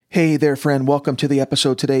Hey there, friend. Welcome to the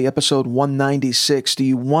episode today, episode 196. Do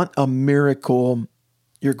you want a miracle?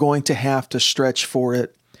 You're going to have to stretch for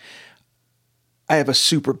it. I have a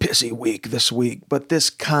super busy week this week, but this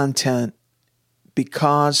content,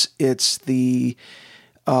 because it's the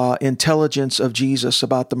intelligence of Jesus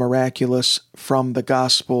about the miraculous from the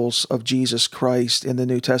Gospels of Jesus Christ in the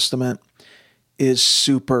New Testament, is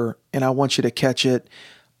super, and I want you to catch it.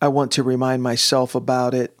 I want to remind myself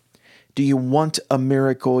about it. Do you want a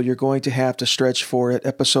miracle? You're going to have to stretch for it.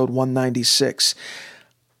 Episode 196.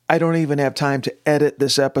 I don't even have time to edit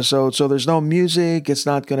this episode, so there's no music. It's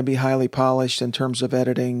not going to be highly polished in terms of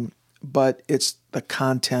editing, but it's the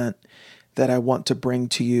content that I want to bring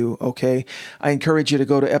to you, okay? I encourage you to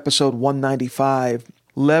go to episode 195.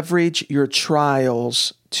 Leverage your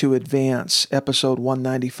trials to advance. Episode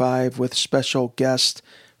 195 with special guest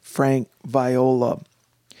Frank Viola.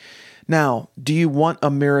 Now, do you want a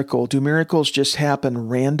miracle? Do miracles just happen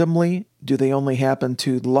randomly? Do they only happen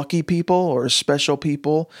to lucky people or special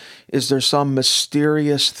people? Is there some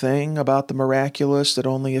mysterious thing about the miraculous that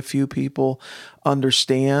only a few people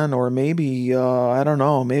understand? Or maybe, I don't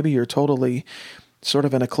know, maybe you're totally sort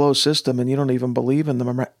of in a closed system and you don't even believe in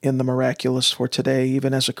the miraculous for today,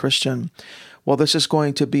 even as a Christian. Well, this is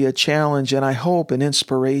going to be a challenge, and I hope an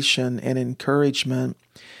inspiration and encouragement.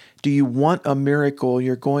 Do you want a miracle?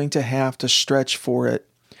 You're going to have to stretch for it.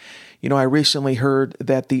 You know, I recently heard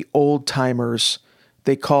that the old timers,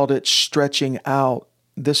 they called it stretching out.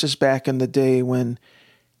 This is back in the day when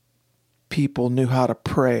people knew how to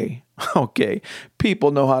pray. Okay,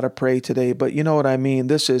 people know how to pray today, but you know what I mean?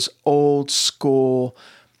 This is old school,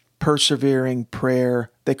 persevering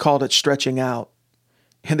prayer. They called it stretching out.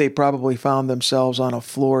 And they probably found themselves on a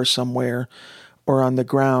floor somewhere or on the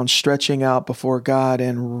ground, stretching out before God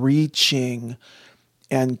and reaching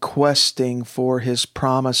and questing for His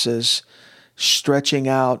promises, stretching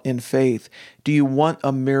out in faith. Do you want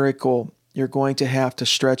a miracle? You're going to have to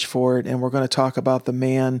stretch for it. And we're going to talk about the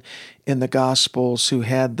man in the Gospels who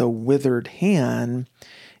had the withered hand,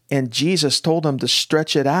 and Jesus told him to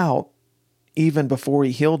stretch it out even before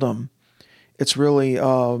He healed him. It's really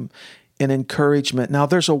an encouragement. Now,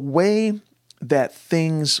 there's a way that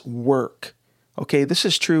things work. Okay, this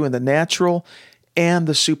is true in the natural and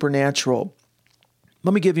the supernatural.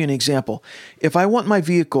 Let me give you an example. If I want my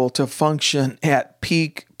vehicle to function at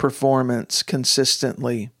peak performance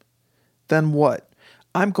consistently, then what?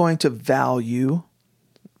 I'm going to value,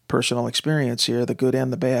 personal experience here, the good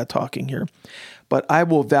and the bad talking here, but I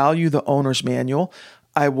will value the owner's manual.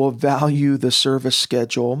 I will value the service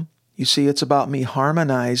schedule. You see, it's about me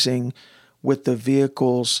harmonizing with the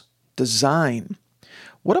vehicle's design.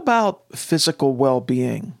 What about physical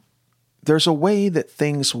well-being? There's a way that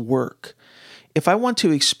things work. If I want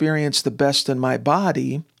to experience the best in my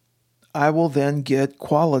body, I will then get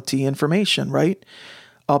quality information, right?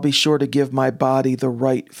 I'll be sure to give my body the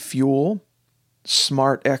right fuel,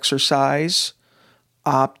 smart exercise,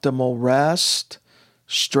 optimal rest,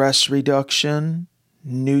 stress reduction,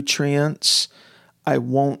 nutrients. I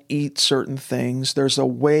won't eat certain things. There's a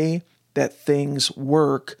way that things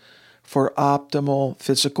work for optimal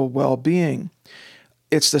physical well-being.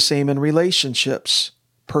 It's the same in relationships,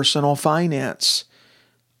 personal finance,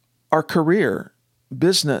 our career,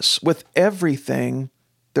 business. With everything,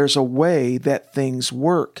 there's a way that things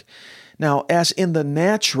work. Now, as in the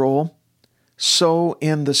natural, so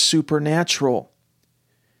in the supernatural.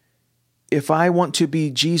 If I want to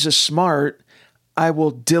be Jesus smart, I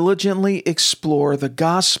will diligently explore the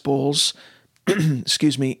Gospels, in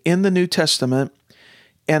the New Testament,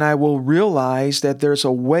 and I will realize that there's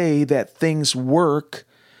a way that things work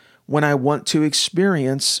when I want to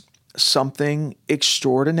experience something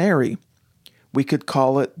extraordinary. We could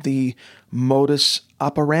call it the modus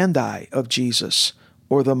operandi of Jesus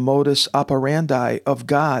or the modus operandi of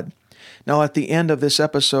God. Now, at the end of this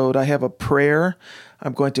episode, I have a prayer.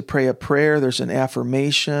 I'm going to pray a prayer. There's an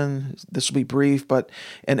affirmation. This will be brief, but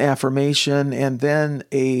an affirmation and then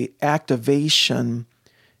an activation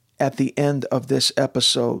at the end of this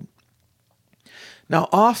episode. Now,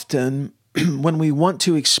 often when we want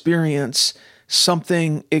to experience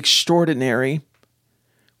something extraordinary,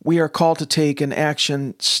 we are called to take an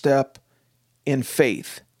action step in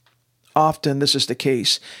faith. Often this is the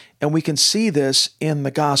case, and we can see this in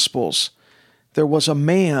the Gospels. There was a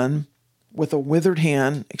man with a withered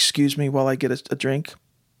hand. Excuse me while I get a drink.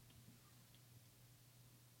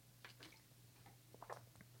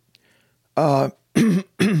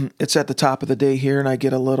 It's at the top of the day here, and I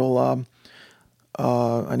get a little,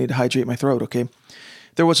 I need to hydrate my throat, okay?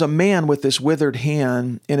 There was a man with this withered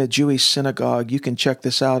hand in a Jewish synagogue. You can check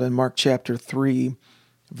this out in Mark chapter 3,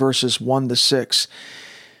 verses 1 to 6.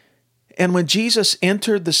 And when Jesus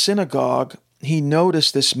entered the synagogue, he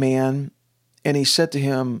noticed this man and he said to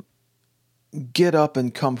him, "Get up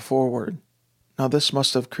and come forward." Now, this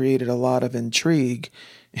must have created a lot of intrigue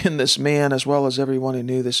in this man, as well as everyone who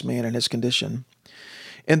knew this man and his condition.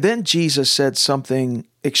 And then Jesus said something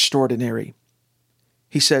extraordinary.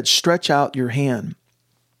 He said, "Stretch out your hand."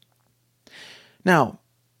 Now,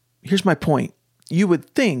 here's my point. You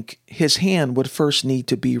would think his hand would first need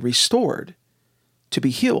to be restored, to be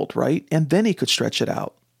healed, right? And then he could stretch it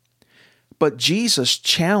out. But Jesus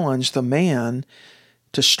challenged the man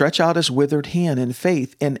to stretch out his withered hand in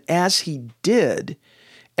faith. And as he did,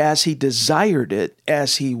 as he desired it,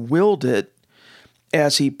 as he willed it,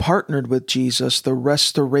 as he partnered with Jesus, the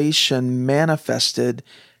restoration manifested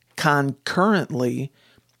concurrently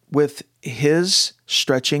with his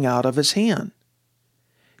stretching out of his hand.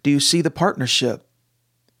 Do you see the partnership?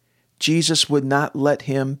 Jesus would not let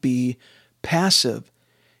him be passive.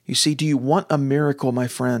 You see, do you want a miracle, my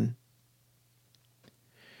friend?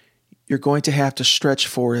 You're going to have to stretch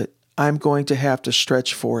for it. I'm going to have to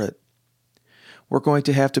stretch for it. We're going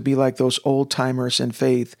to have to be like those old timers in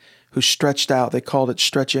faith who stretched out. They called it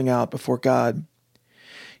stretching out before God.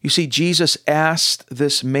 You see, Jesus asked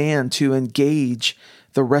this man to engage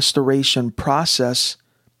the restoration process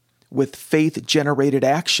with faith-generated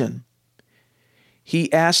action.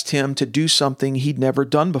 He asked him to do something he'd never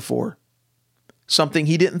done before, something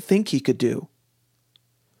he didn't think he could do.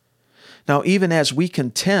 Now, even as we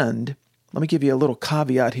contend, let me give you a little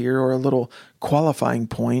caveat here, or a little qualifying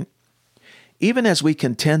point. Even as we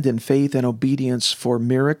contend in faith and obedience for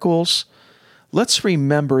miracles, let's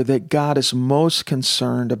remember that God is most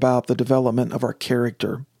concerned about the development of our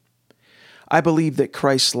character. I believe that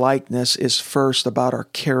Christ's likeness is first about our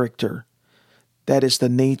character. That is the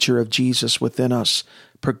nature of Jesus within us,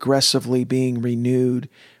 progressively being renewed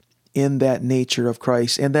in that nature of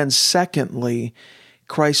Christ. And then secondly,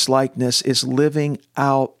 Christ's likeness is living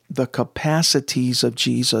out the capacities of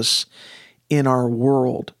Jesus in our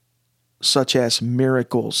world, such as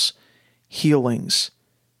miracles, healings,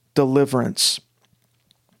 deliverance,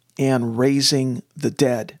 and raising the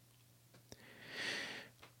dead.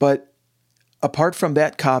 But apart from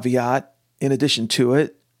that caveat, in addition to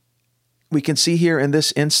it, we can see here in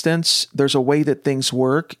this instance, there's a way that things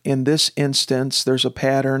work. In this instance, there's a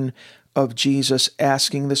pattern of Jesus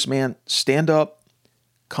asking this man, "Stand up,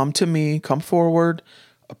 come to me, come forward,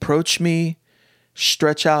 approach me,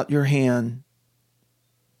 stretch out your hand."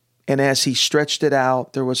 And as he stretched it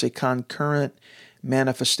out, there was a concurrent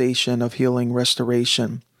manifestation of healing,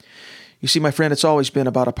 restoration. You see, my friend, it's always been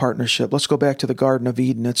about a partnership. Let's go back to the Garden of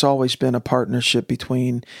Eden. It's always been a partnership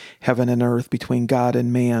between heaven and earth, between God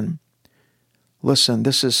and man. Listen,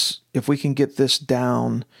 if we can get this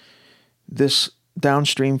down, this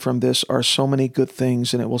downstream from this are so many good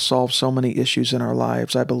things, and it will solve so many issues in our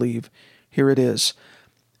lives, I believe. Here it is.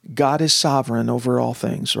 God is sovereign over all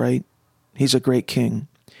things, right? He's a great king.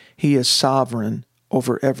 He is sovereign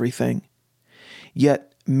over everything.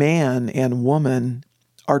 Yet man and woman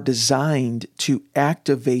are designed to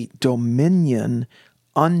activate dominion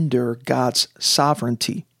under God's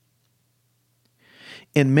sovereignty.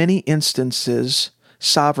 In many instances,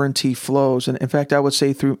 sovereignty flows, and in fact, I would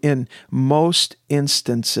say in most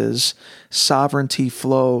instances, sovereignty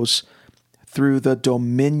flows through the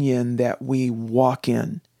dominion that we walk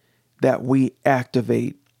in, that we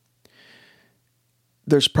activate.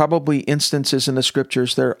 There's probably instances in the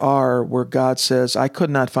scriptures where God says, "I could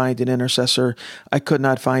not find an intercessor. I could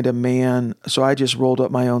not find a man, so I just rolled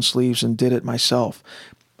up my own sleeves and did it myself."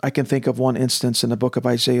 I can think of one instance in the book of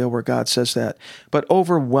Isaiah where God says that. But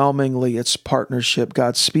overwhelmingly, it's partnership.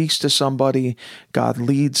 God speaks to somebody. God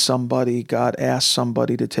leads somebody. God asks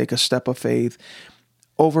somebody to take a step of faith.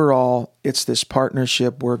 Overall, it's this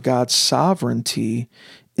partnership where God's sovereignty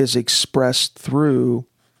is expressed through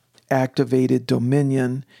activated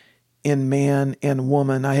dominion in man and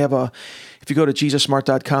woman. If you go to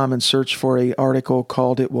JesusSmart.com and search for an article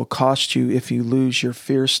called "It Will Cost You If You Lose Your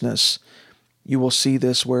Fierceness," you will see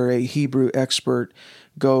this, where a Hebrew expert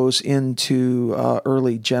goes into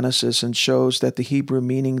early Genesis and shows that the Hebrew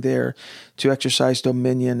meaning there to exercise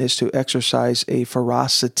dominion is to exercise a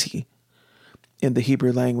ferocity in the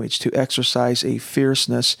Hebrew language, to exercise a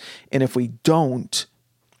fierceness. And if we don't,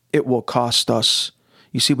 it will cost us.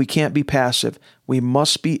 You see, we can't be passive. We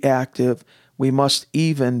must be active. We must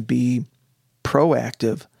even be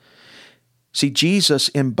proactive. See, Jesus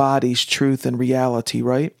embodies truth and reality,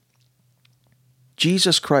 right?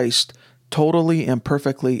 Jesus Christ totally and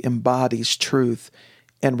perfectly embodies truth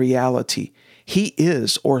and reality. He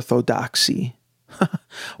is orthodoxy.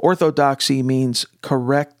 Orthodoxy means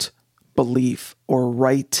correct belief or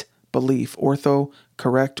right belief. Ortho,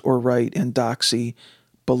 correct or right, and doxy,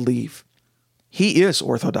 belief. He is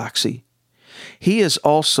orthodoxy. He is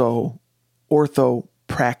also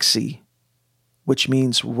orthopraxy, which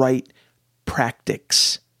means right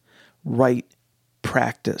practice. Right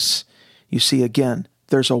practice. You see, again,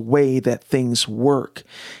 there's a way that things work.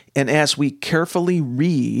 And as we carefully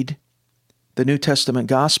read the New Testament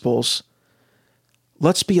Gospels,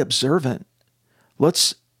 let's be observant.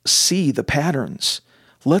 Let's see the patterns.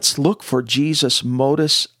 Let's look for Jesus'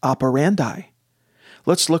 modus operandi.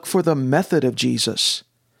 Let's look for the method of Jesus.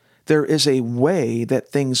 There is a way that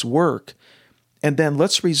things work. And then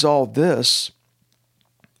let's resolve this.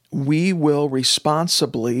 We will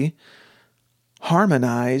responsibly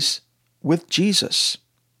harmonize with Jesus.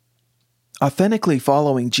 Authentically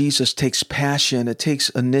following Jesus takes passion, it takes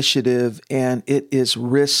initiative, and it is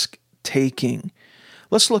risk-taking.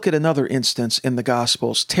 Let's look at another instance in the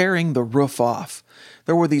Gospels, tearing the roof off.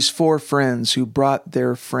 There were these 4 friends who brought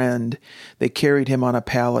their friend. They carried him on a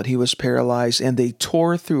pallet. He was paralyzed, and they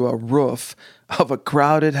tore through a roof of a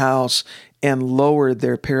crowded house and lowered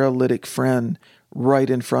their paralytic friend right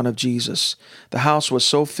in front of Jesus. The house was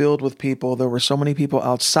so filled with people. There were so many people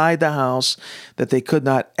outside the house that they could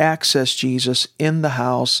not access Jesus in the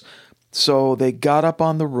house. So they got up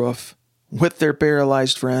on the roof with their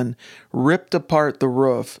paralyzed friend, ripped apart the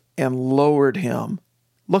roof, and lowered him.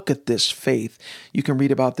 Look at this faith. You can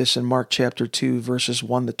read about this in Mark chapter 2, verses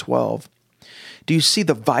 1 to 12. Do you see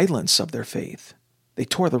the violence of their faith? They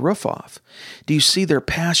tore the roof off. Do you see their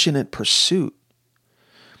passionate pursuit?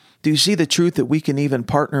 Do you see the truth that we can even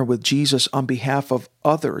partner with Jesus on behalf of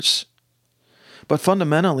others? But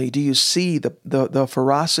fundamentally, do you see the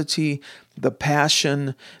ferocity, the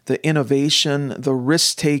passion, the innovation, the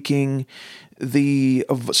risk-taking, the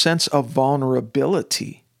sense of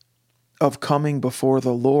vulnerability of coming before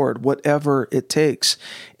the Lord, whatever it takes?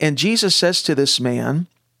 And Jesus says to this man,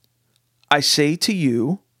 I say to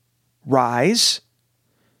you, rise,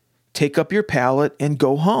 take up your pallet, and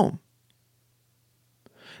go home.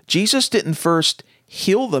 Jesus didn't first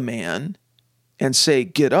heal the man and say,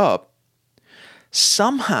 get up.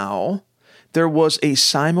 Somehow, there was a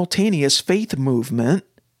simultaneous faith movement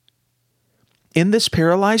in this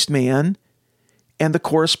paralyzed man and the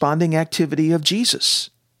corresponding activity of Jesus.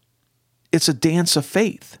 It's a dance of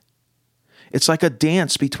faith. It's like a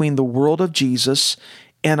dance between the world of Jesus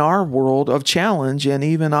and our world of challenge and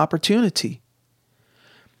even opportunity.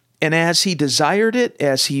 And as he desired it,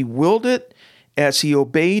 as he willed it, as he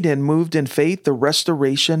obeyed and moved in faith, the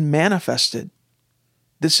restoration manifested.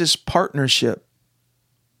 This is partnership.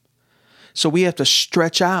 So we have to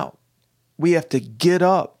stretch out. We have to get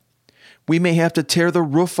up. We may have to tear the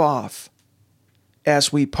roof off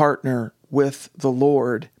as we partner with the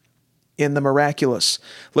Lord in the miraculous.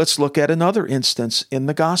 Let's look at another instance in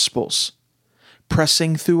the Gospels.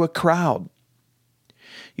 Pressing through a crowd.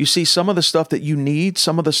 You see, some of the stuff that you need,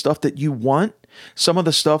 some of the stuff that you want, some of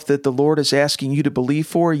the stuff that the Lord is asking you to believe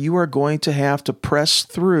for, you are going to have to press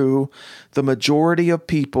through the majority of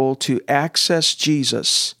people to access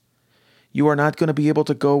Jesus. You are not going to be able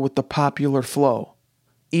to go with the popular flow,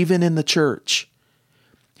 even in the church.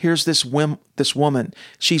 Here's this woman.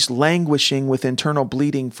 She's languishing with internal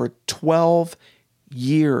bleeding for 12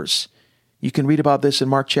 years. You can read about this in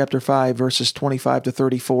Mark chapter 5, verses 25 to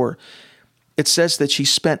 34. It says that she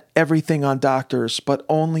spent everything on doctors, but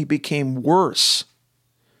only became worse.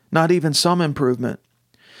 Not even some improvement.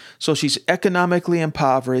 So she's economically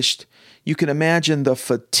impoverished. You can imagine the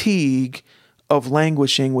fatigue of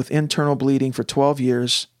languishing with internal bleeding for 12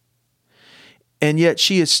 years. And yet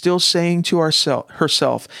she is still saying to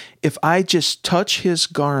herself, if I just touch his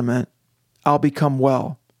garment, I'll become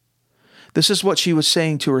well. This is what she was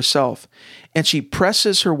saying to herself. And she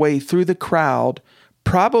presses her way through the crowd,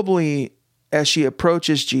 probably as she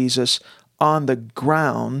approaches Jesus on the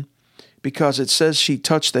ground, because it says she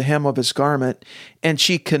touched the hem of his garment, and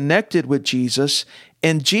she connected with Jesus,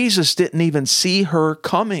 and Jesus didn't even see her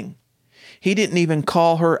coming. He didn't even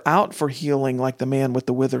call her out for healing like the man with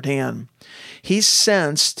the withered hand. He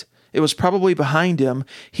sensed, it was probably behind him,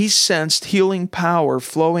 he sensed healing power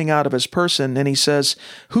flowing out of his person, and he says,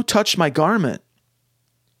 "Who touched my garment?"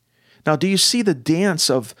 Now, do you see the dance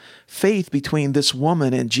of faith between this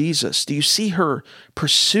woman and Jesus? Do you see her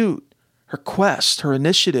pursuit, her quest, her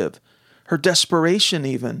initiative, her desperation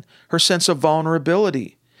even, her sense of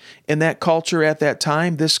vulnerability? In that culture at that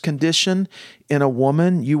time, this condition in a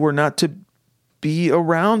woman, you were not to be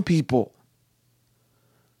around people.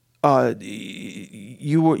 You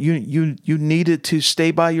needed to stay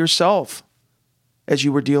by yourself as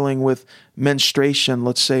you were dealing with menstruation,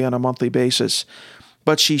 let's say on a monthly basis.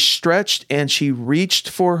 But she stretched and she reached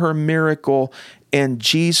for her miracle, and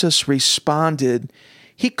Jesus responded.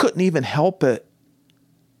 He couldn't even help it.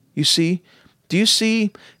 You see? Do you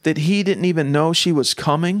see that he didn't even know she was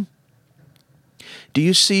coming? Do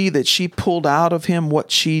you see that she pulled out of him what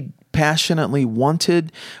she passionately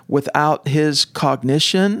wanted without his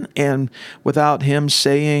cognition and without him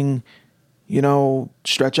saying,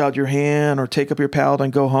 stretch out your hand or take up your pallet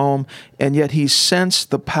and go home? And yet he sensed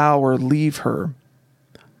the power leave her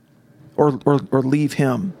or leave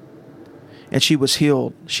him. And she was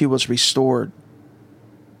healed. She was restored.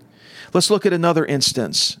 Let's look at another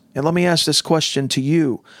instance. And let me ask this question to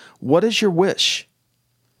you. What is your wish?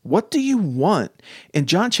 What do you want? In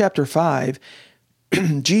John chapter 5,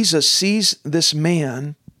 Jesus sees this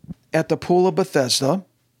man at the pool of Bethesda.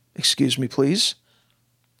 Excuse me, please.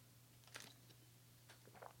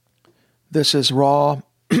 This is raw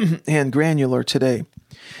and granular today.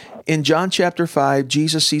 In John chapter 5,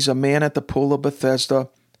 Jesus sees a man at the pool of Bethesda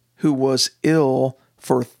who was ill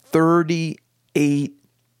for 38,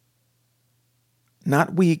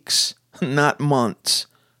 not weeks, not months,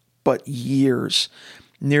 but years,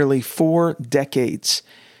 nearly 4 decades.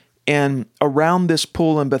 And around this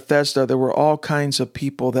pool in Bethesda, there were all kinds of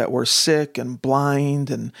people that were sick and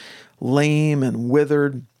blind and lame and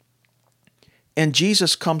withered. And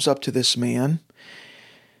Jesus comes up to this man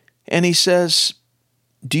and he says,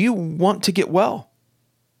 "Do you want to get well?"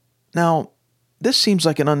 Now, this seems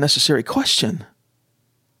like an unnecessary question,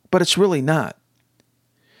 but it's really not.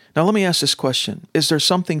 Now, let me ask this question. Is there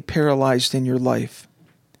something paralyzed in your life?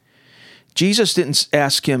 Jesus didn't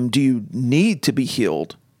ask him, "Do you need to be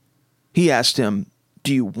healed?" He asked him,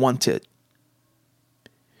 "Do you want it?"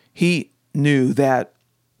 He knew that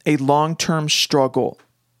a long-term struggle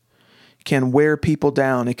can wear people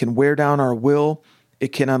down. It can wear down our will. It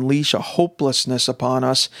can unleash a hopelessness upon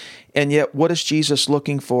us. And yet, what is Jesus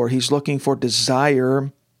looking for? He's looking for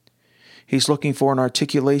desire. He's looking for an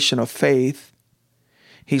articulation of faith.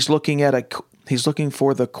 He's looking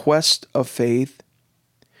for the quest of faith.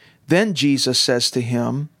 Then Jesus says to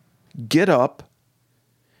him, "Get up,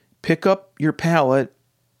 pick up your pallet,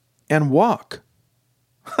 and walk."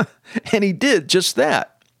 And he did just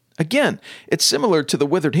that. Again, it's similar to the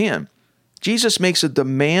withered hand. Jesus makes a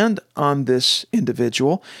demand on this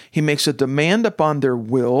individual. He makes a demand upon their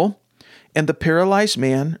will, and the paralyzed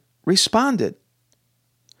man responded.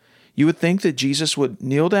 You would think that Jesus would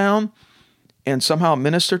kneel down and somehow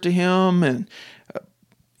minister to him and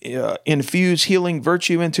infuse healing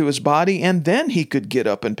virtue into his body, and then he could get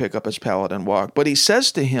up and pick up his pallet and walk. But he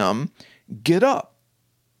says to him, "Get up,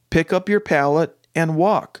 pick up your pallet and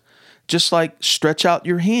walk." Just like stretch out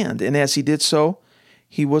your hand. And as he did so,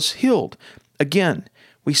 he was healed. Again,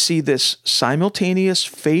 we see this simultaneous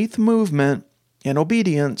faith movement and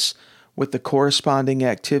obedience with the corresponding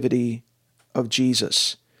activity of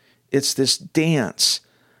Jesus. It's this dance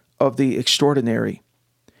of the extraordinary.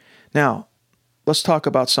 Now, let's talk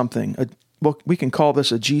about something. We can call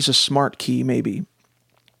this a Jesus smart key, maybe.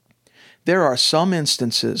 There are some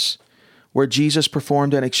instances where Jesus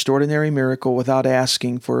performed an extraordinary miracle without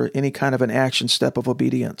asking for any kind of an action step of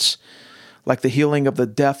obedience, like the healing of the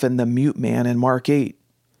deaf and the mute man in Mark 8.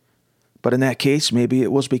 But in that case, maybe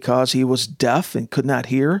it was because he was deaf and could not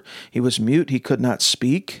hear. He was mute, he could not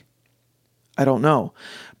speak. I don't know.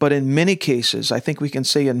 But in many cases, I think we can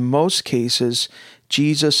say in most cases,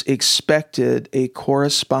 Jesus expected a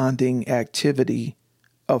corresponding activity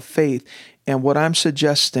of faith. And what I'm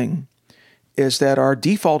suggesting is that our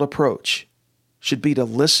default approach should be to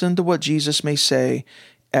listen to what Jesus may say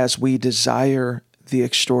as we desire the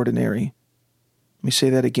extraordinary. Let me say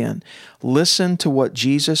that again. Listen to what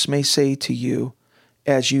Jesus may say to you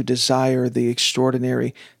as you desire the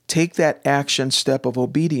extraordinary. Take that action step of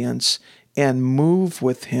obedience and move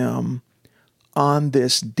with him on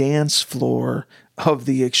this dance floor of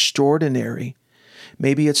the extraordinary.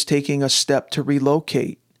 Maybe it's taking a step to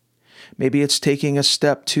relocate. Maybe it's taking a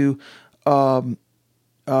step to come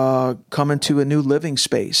into a new living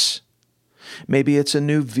space. Maybe it's a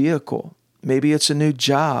new vehicle. Maybe it's a new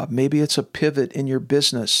job. Maybe it's a pivot in your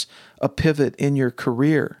business, a pivot in your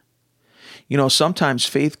career. Sometimes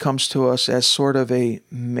faith comes to us as sort of a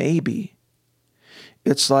maybe.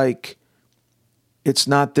 It's like, it's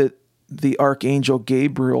not that the archangel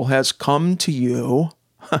Gabriel has come to you,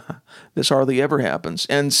 this hardly ever happens,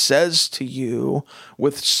 and says to you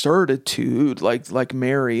with certitude, like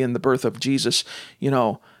Mary in the birth of Jesus,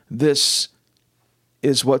 this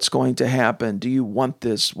is what's going to happen. Do you want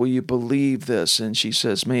this? Will you believe this? And she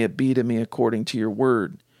says, "May it be to me according to your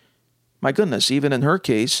word." My goodness, even in her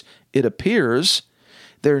case, it appears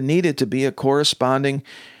there needed to be a corresponding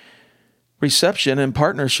reception and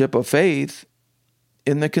partnership of faith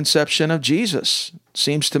in the conception of Jesus,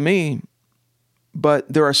 seems to me.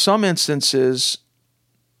 But there are some instances,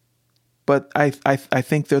 but I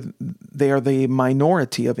think they are the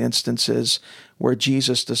minority of instances where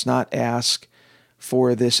Jesus does not ask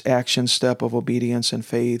for this action step of obedience and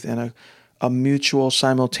faith and a mutual,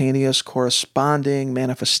 simultaneous, corresponding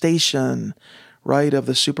manifestation, right, of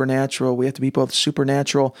the supernatural. We have to be both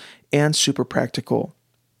supernatural and super practical.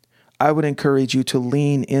 I would encourage you to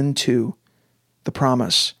lean into the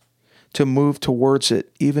promise, to move towards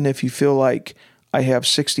it, even if you feel like I have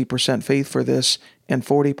 60% faith for this and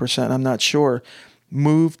 40% I'm not sure.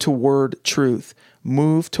 Move toward truth.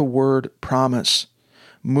 Move toward promise.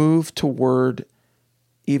 Move toward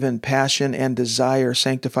even passion and desire,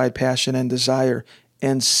 sanctified passion and desire,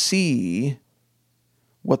 and see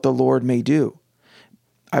what the Lord may do.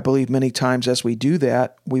 I believe many times as we do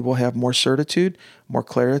that, we will have more certitude, more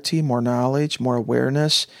clarity, more knowledge, more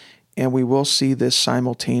awareness, and we will see this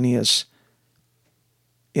simultaneous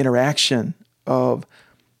interaction of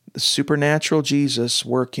the supernatural Jesus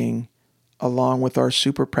working along with our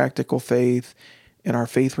super practical faith and our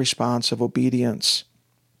faith response of obedience.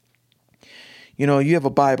 You know, you have a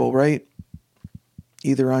Bible, right?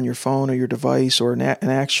 Either on your phone or your device or an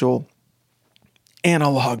actual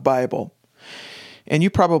analog Bible. And you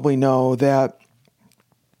probably know that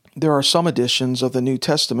there are some editions of the New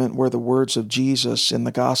Testament where the words of Jesus in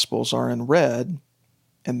the Gospels are in red,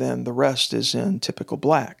 and then the rest is in typical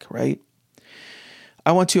black, right?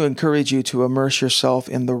 I want to encourage you to immerse yourself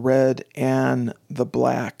in the red and the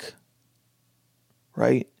black,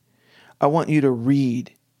 right? I want you to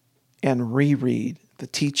read and reread the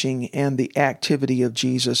teaching and the activity of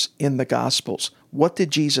Jesus in the Gospels. What did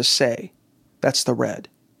Jesus say? That's the red.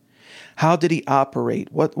 How did he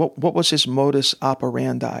operate? What was his modus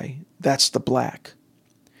operandi? That's the black.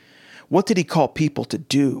 What did he call people to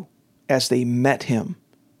do as they met him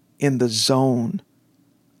in the zone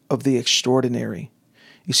of the extraordinary?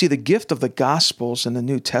 You see, the gift of the Gospels in the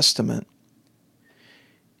New Testament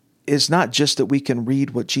is not just that we can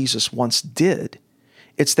read what Jesus once did.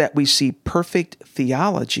 It's that we see perfect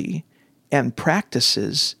theology and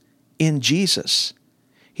practices in Jesus.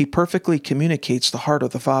 He perfectly communicates the heart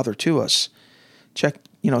of the Father to us. Check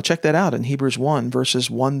that out in Hebrews 1, verses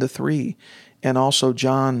 1 to 3, and also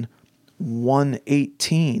John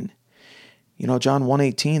 1:18. John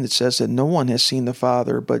 1:18, it says that no one has seen the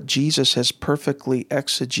Father, but Jesus has perfectly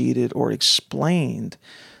exegeted or explained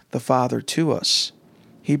the Father to us.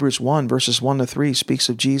 Hebrews 1, verses 1 to 3 speaks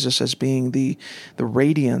of Jesus as being the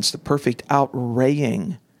radiance, the perfect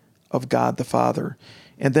outraying of God the Father.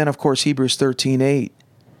 And then, of course, Hebrews 13:8.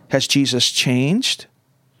 Has Jesus changed?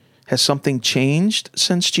 Has something changed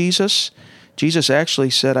since Jesus? Jesus actually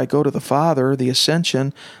said, I go to the Father, the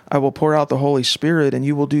ascension, I will pour out the Holy Spirit, and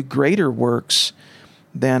you will do greater works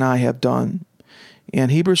than I have done.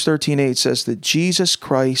 And Hebrews 13:8 says that Jesus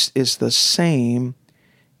Christ is the same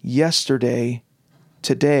yesterday,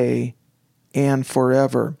 today, and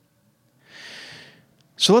forever.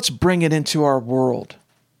 So let's bring it into our world.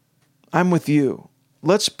 I'm with you.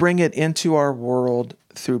 Let's bring it into our world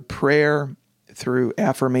through prayer, through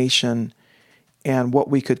affirmation, and what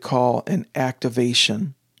we could call an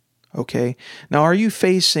activation. Okay? Now, are you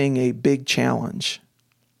facing a big challenge?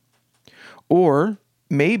 Or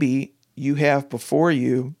maybe you have before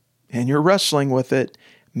you, and you're wrestling with it,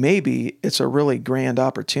 maybe it's a really grand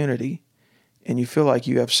opportunity, and you feel like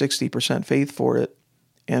you have 60% faith for it,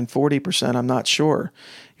 and 40% I'm not sure.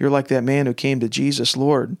 You're like that man who came to Jesus,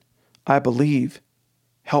 Lord, I believe,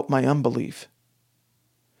 help my unbelief.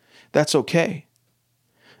 That's okay.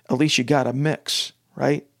 At least you got a mix,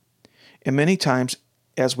 right? And many times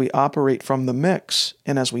as we operate from the mix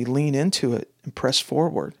and as we lean into it and press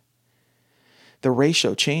forward, the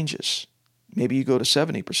ratio changes. Maybe you go to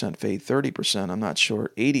 70% faith, 30%, I'm not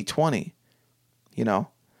sure, 80-20,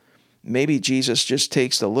 Maybe Jesus just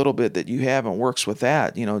takes the little bit that you have and works with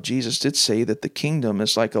that. Jesus did say that the kingdom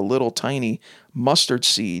is like a little tiny mustard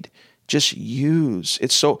seed. Just use.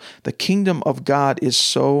 The kingdom of God is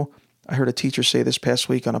so, I heard a teacher say this past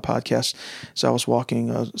week on a podcast as I was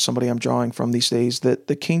walking, somebody I'm drawing from these days, that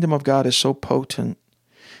the kingdom of God is so potent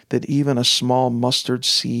that even a small mustard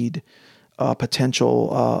seed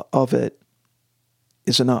potential of it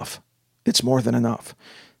is enough. It's more than enough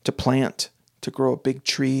to plant, to grow a big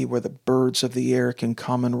tree where the birds of the air can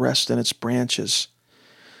come and rest in its branches.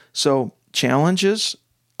 So challenges,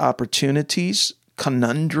 opportunities,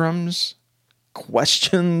 conundrums,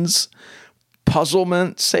 questions,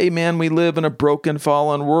 puzzlement. Say, man, we live in a broken,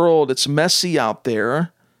 fallen world. It's messy out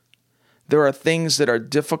there. There are things that are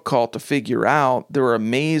difficult to figure out. There are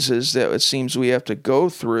mazes that it seems we have to go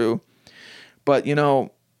through. But,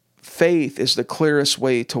 faith is the clearest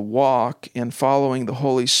way to walk, and following the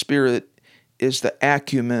Holy Spirit is the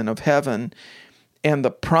acumen of heaven. And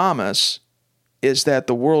the promise is that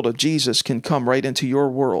the world of Jesus can come right into your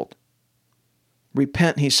world.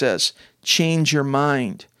 Repent, he says. Change your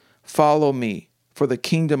mind. Follow me, for the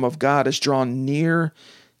kingdom of God is drawn near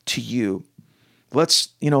to you. Let's,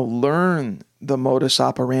 learn the modus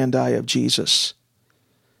operandi of Jesus.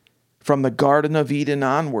 From the Garden of Eden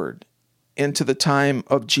onward, into the time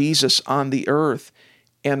of Jesus on the earth,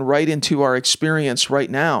 and right into our experience right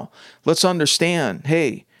now. Let's understand,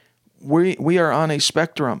 hey, we are on a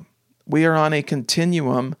spectrum. We are on a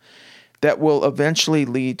continuum that will eventually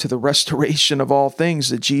lead to the restoration of all things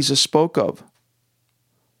that Jesus spoke of.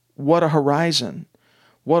 What a horizon.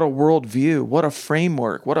 What a worldview. What a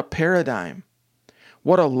framework. What a paradigm.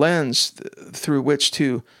 What a lens through which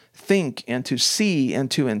to think and to see and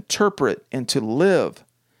to interpret and to live.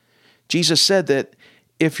 Jesus said that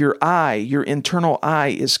if your internal eye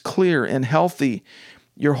is clear and healthy,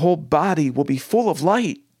 your whole body will be full of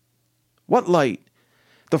light. What light?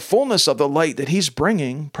 The fullness of the light that he's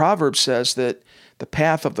bringing. Proverbs says that the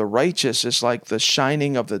path of the righteous is like the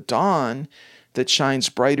shining of the dawn that shines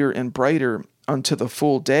brighter and brighter unto the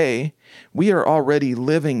full day. We are already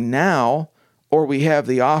living now, or we have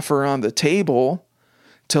the offer on the table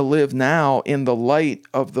to live now in the light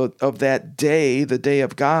of that day, the day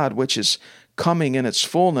of God, which is coming in its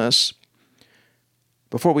fullness.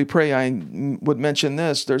 Before we pray, I would mention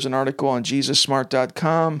this. There's an article on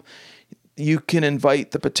JesusSmart.com. You can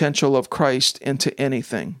invite the potential of Christ into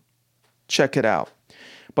anything. Check it out.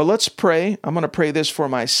 But let's pray. I'm going to pray this for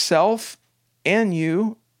myself and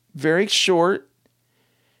you. Very short.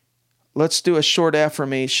 Let's do a short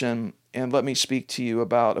affirmation, and let me speak to you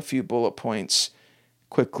about a few bullet points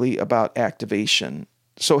quickly about activation.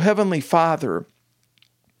 So, Heavenly Father,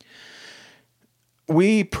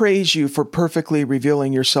 we praise you for perfectly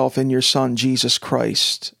revealing yourself in your Son, Jesus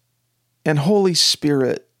Christ. And Holy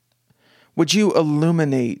Spirit, would you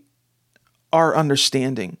illuminate our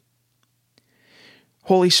understanding?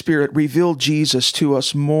 Holy Spirit, reveal Jesus to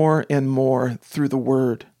us more and more through the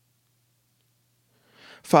Word.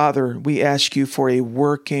 Father, we ask you for a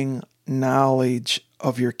working knowledge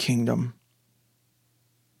of your kingdom.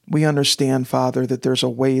 We understand, Father, that there's a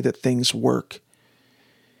way that things work.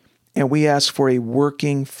 And we ask for a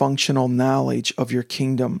working, functional knowledge of your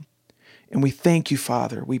kingdom. And we thank you,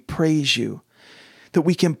 Father. We praise you that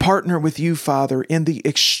we can partner with you, Father, in the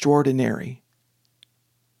extraordinary.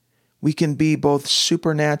 We can be both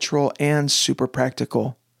supernatural and super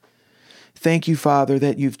practical. Thank you, Father,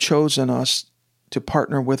 that you've chosen us to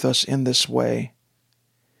partner with us in this way.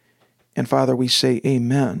 And Father, we say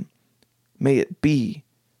amen. May it be.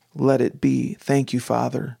 Let it be. Thank you,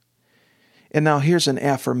 Father. And now here's an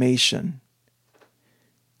affirmation.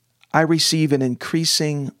 I receive an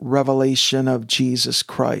increasing revelation of Jesus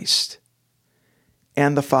Christ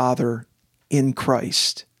and the Father in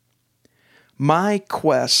Christ. My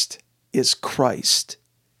quest is Christ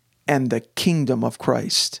and the kingdom of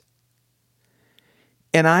Christ.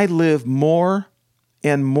 And I live more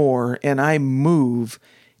and more, and I move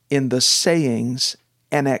in the sayings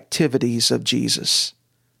and activities of Jesus.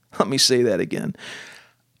 Let me say that again.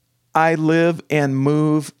 I live and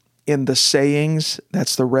move in the sayings,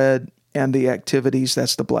 that's the red, and the activities,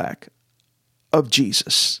 that's the black, of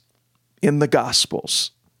Jesus in the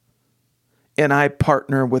Gospels. And I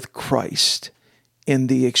partner with Christ in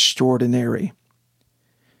the extraordinary.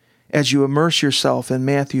 As you immerse yourself in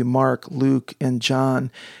Matthew, Mark, Luke, and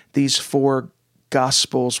John, these four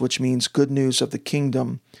Gospels, which means good news of the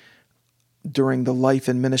kingdom during the life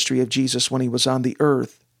and ministry of Jesus when he was on the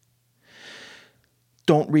earth,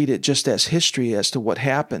 don't read it just as history as to what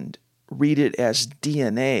happened. Read it as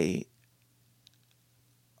DNA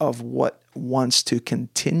of what wants to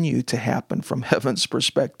continue to happen from heaven's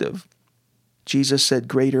perspective. Jesus said,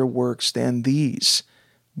 greater works than these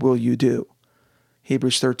will you do.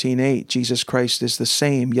 Hebrews 13:8, Jesus Christ is the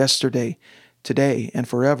same yesterday, today, and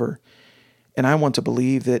forever. And I want to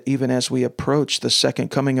believe that even as we approach the second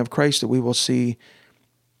coming of Christ, that we will see,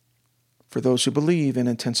 for those who believe, an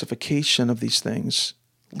intensification of these things,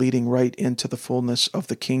 leading right into the fullness of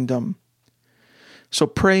the kingdom. So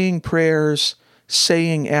praying prayers,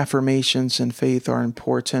 saying affirmations in faith are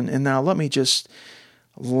important. And now let me just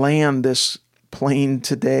land this plane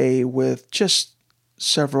today with just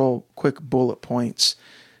several quick bullet points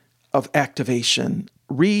of activation.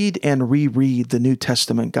 Read and reread the New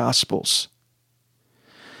Testament Gospels.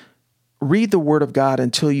 Read the Word of God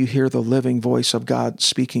until you hear the living voice of God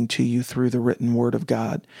speaking to you through the written Word of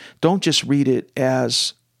God. Don't just read it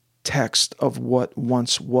as text of what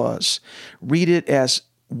once was. Read it as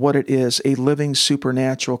what it is, a living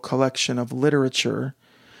supernatural collection of literature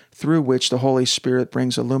through which the Holy Spirit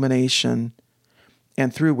brings illumination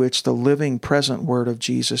and through which the living present Word of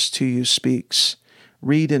Jesus to you speaks.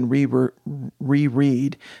 Read and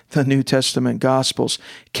reread the New Testament Gospels.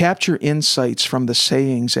 Capture insights from the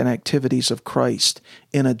sayings and activities of Christ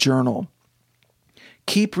in a journal.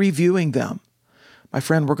 Keep reviewing them. My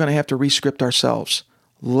friend, we're going to have to rescript ourselves.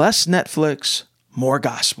 Less Netflix, more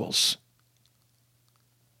Gospels.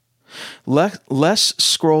 Less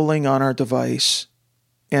scrolling on our device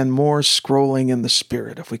and more scrolling in the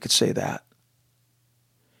Spirit, if we could say that.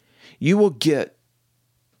 You will get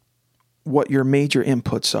what your major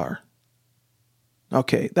inputs are.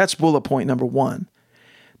 Okay, that's bullet point number 1.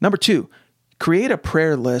 Number 2, create a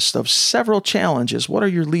prayer list of several challenges. What are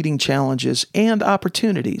your leading challenges and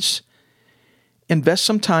opportunities? Invest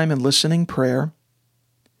some time in listening prayer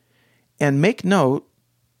and make note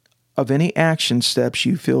of any action steps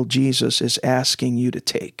you feel Jesus is asking you to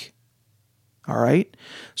take. All right?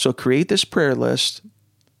 So create this prayer list,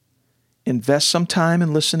 invest some time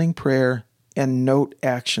in listening prayer, and note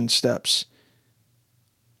action steps.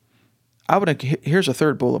 Here's a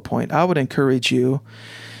third bullet point. I would encourage you,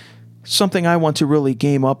 something I want to really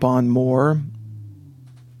game up on more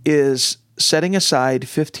is setting aside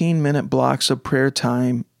 15-minute blocks of prayer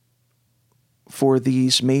time for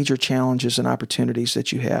these major challenges and opportunities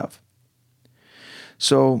that you have.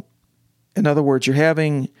 So, in other words,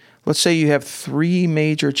 let's say you have 3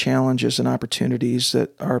 major challenges and opportunities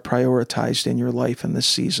that are prioritized in your life in this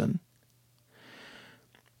season.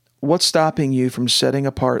 What's stopping you from setting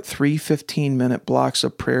apart 3 15-minute blocks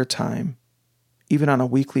of prayer time, even on a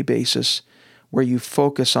weekly basis, where you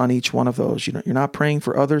focus on each one of those? You're not praying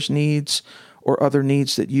for others' needs or other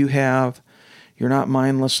needs that you have. You're not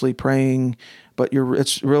mindlessly praying, but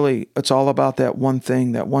it's all about that one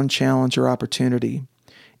thing, that one challenge or opportunity.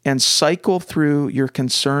 And cycle through your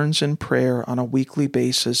concerns in prayer on a weekly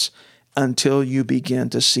basis until you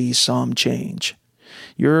begin to see some change.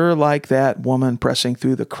 You're like that woman pressing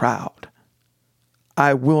through the crowd.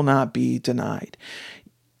 I will not be denied.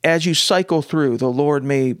 As you cycle through, the Lord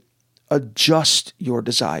may adjust your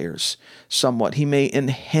desires somewhat. He may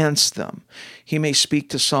enhance them. He may speak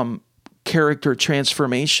to some character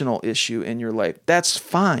transformational issue in your life. That's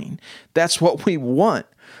fine. That's what we want.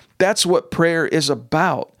 That's what prayer is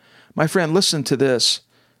about. My friend, listen to this.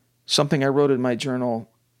 Something I wrote in my journal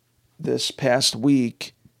this past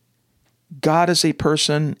week. God is a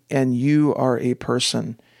person and you are a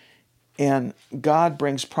person. And God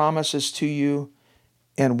brings promises to you,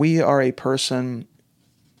 and we are a person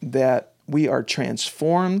that we are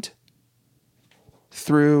transformed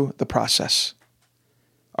through the process.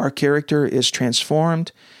 Our character is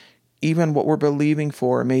transformed. Even what we're believing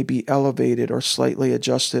for may be elevated or slightly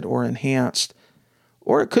adjusted or enhanced.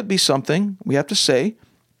 Or it could be something, we have to say,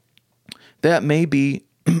 that may be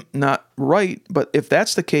not right. But if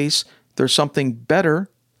that's the case, there's something better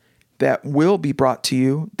that will be brought to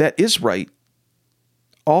you that is right.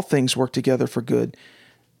 All things work together for good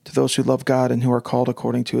to those who love God and who are called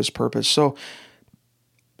according to His purpose. So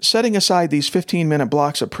setting aside these 15-minute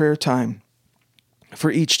blocks of prayer time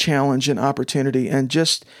for each challenge and opportunity, and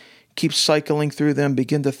just keep cycling through them.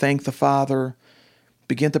 Begin to thank the Father.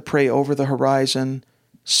 Begin to pray over the horizon.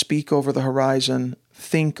 Speak over the horizon.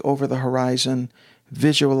 Think over the horizon.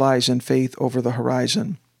 Visualize in faith over the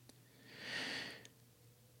horizon.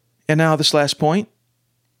 And now this last point.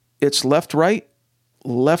 It's left, right.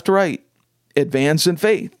 Advance in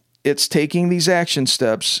faith. It's taking these action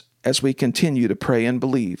steps as we continue to pray and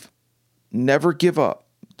believe. Never give up.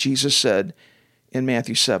 Jesus said in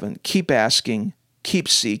Matthew 7, keep asking, keep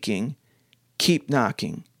seeking, keep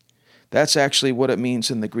knocking. That's actually what it means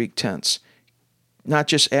in the Greek tense. Not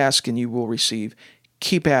just ask and you will receive.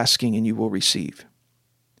 Keep asking and you will receive.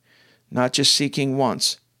 Not just seeking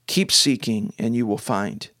once. Keep seeking and you will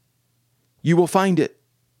find. You will find it.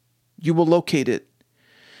 You will locate it.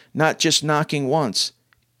 Not just knocking once.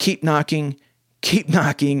 Keep knocking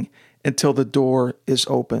until the door is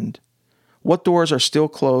opened. What doors are still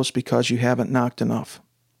closed because you haven't knocked enough?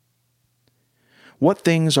 What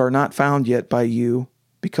things are not found yet by you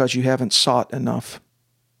because you haven't sought enough?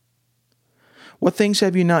 What things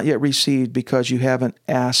have you not yet received because you haven't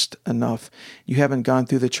asked enough? You haven't gone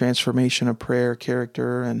through the transformation of prayer,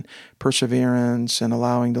 character, and perseverance, and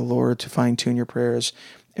allowing the Lord to fine-tune your prayers,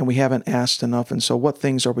 and we haven't asked enough. And so what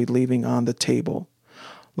things are we leaving on the table?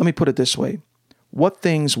 Let me put it this way. What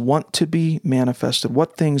things want to be manifested?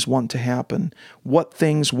 What things want to happen? What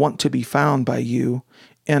things want to be found by you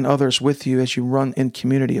and others with you as you run in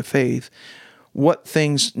community of faith? What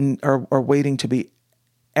things are waiting to be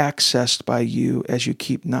accessed by you as you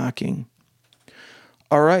keep knocking?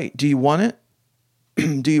 All right, do you want it?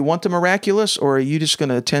 Do you want the miraculous, or are you just going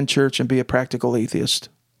to attend church and be a practical atheist?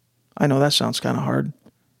 I know that sounds kind of hard.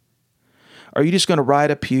 Are you just going to ride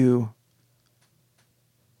a pew,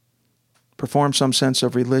 perform some sense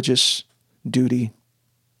of religious duty,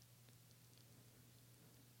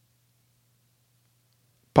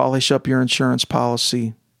 polish up your insurance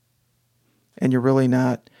policy, and you're really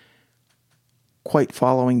not quite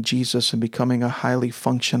following Jesus and becoming a highly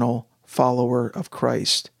functional follower of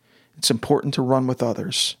Christ? It's important to run with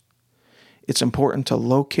others. It's important to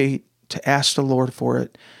locate, to ask the Lord for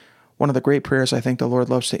it. One of the great prayers I think the Lord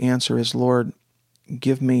loves to answer is, Lord,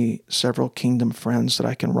 give me several kingdom friends that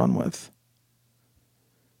I can run with.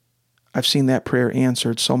 I've seen that prayer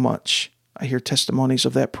answered so much. I hear testimonies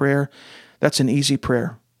of that prayer. That's an easy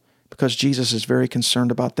prayer because Jesus is very concerned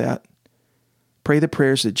about that. Pray the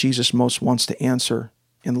prayers that Jesus most wants to answer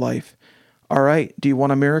in life. All right, do you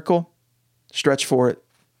want a miracle? Stretch for it.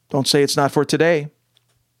 Don't say it's not for today.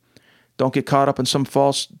 Don't get caught up in some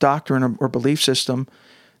false doctrine or belief system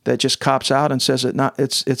that just cops out and says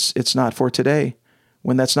it's not for today,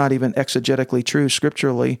 when that's not even exegetically true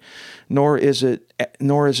scripturally, nor is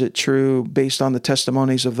it true based on the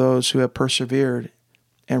testimonies of those who have persevered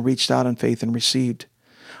and reached out in faith and received.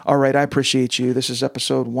 All right, I appreciate you. This is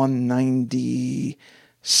episode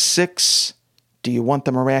 196. Do you want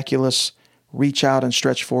the miraculous? Reach out and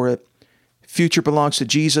stretch for it. Future belongs to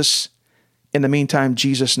Jesus. In the meantime,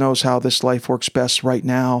 Jesus knows how this life works best right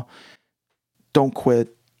now. Don't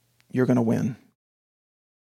quit. You're going to win.